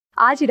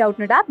आज ही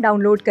Doubtnut app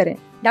download करें।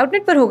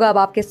 डाउटनट पर होगा अब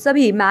आपके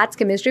सभी मैथ्स,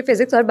 केमिस्ट्री,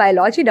 फिजिक्स और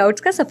बायोलॉजी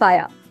डाउट्स का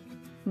सफाया।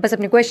 बस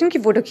अपने क्वेश्चन की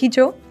फोटो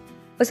खींचो,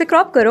 उसे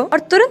क्रॉप करो और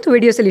तुरंत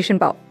वीडियो सोल्यूशन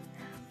पाओ।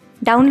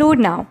 Download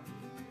now.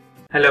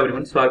 Hello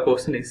everyone, so our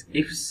question is,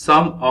 if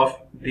sum of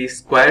the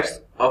squares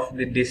of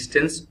the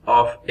distance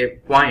of a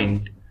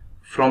point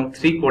from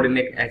three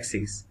coordinate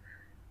axes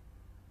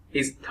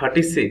is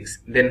 36,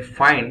 then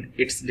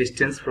find its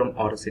distance from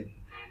origin.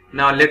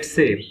 Now let's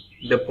say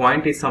the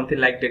point is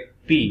something like that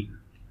P,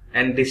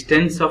 and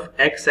distance of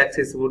x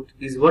axis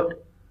is what?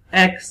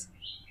 X,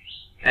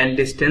 and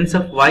distance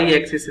of y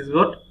axis is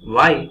what?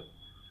 Y,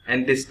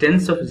 and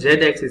distance of z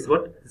axis is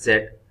what? Z.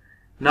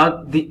 Now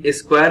the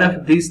square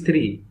of these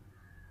three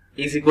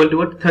is equal to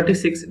what?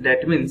 36.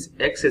 That means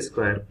x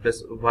square plus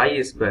y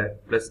square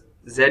plus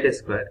z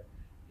square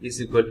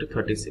is equal to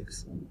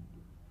 36.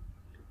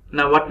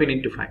 Now what we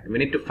need to find?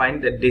 We need to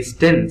find the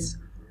distance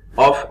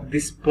of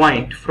this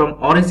point from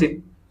origin.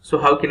 So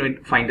how can we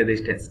find the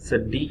distance? So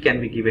d can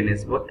be given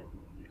as what?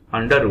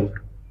 Under root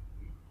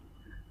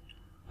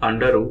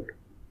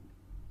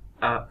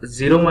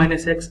 0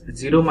 minus x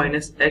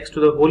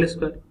to the whole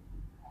square.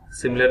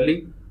 Similarly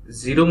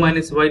 0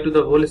 minus y to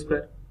the whole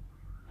square.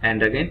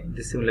 And again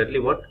this similarly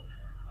what?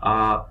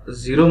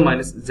 0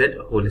 minus z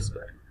whole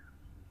square.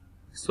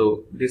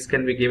 So this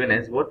can be given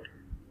as what?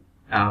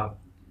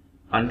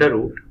 Under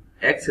root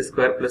x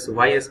square plus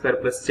y square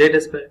plus z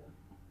square,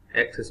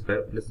 x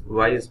square plus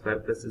y square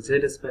plus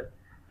z square.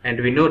 And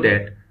we know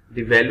that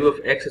the value of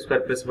x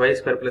square plus y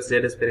square plus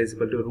z square is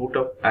equal to root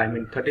of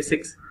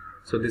 36.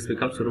 So this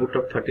becomes root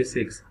of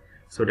 36.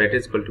 So that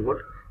is equal to what?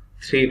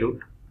 3 root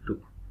 2.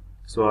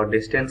 So our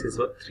distance is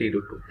what? 3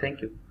 root 2.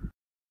 Thank you.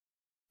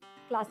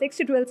 Class 6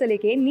 से 12 से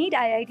लेके NEET,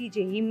 IIT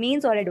JEE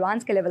mains और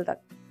advance के level तक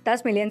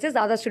 10 million से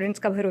ज्यादा students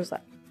का भरोसा।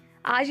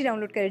 आज ही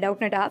डाउनलोड करें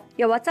डाउटनट ऐप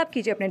या व्हाट्सएप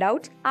कीजिए अपने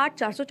डाउट्स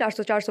 8400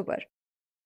 400 400 पर।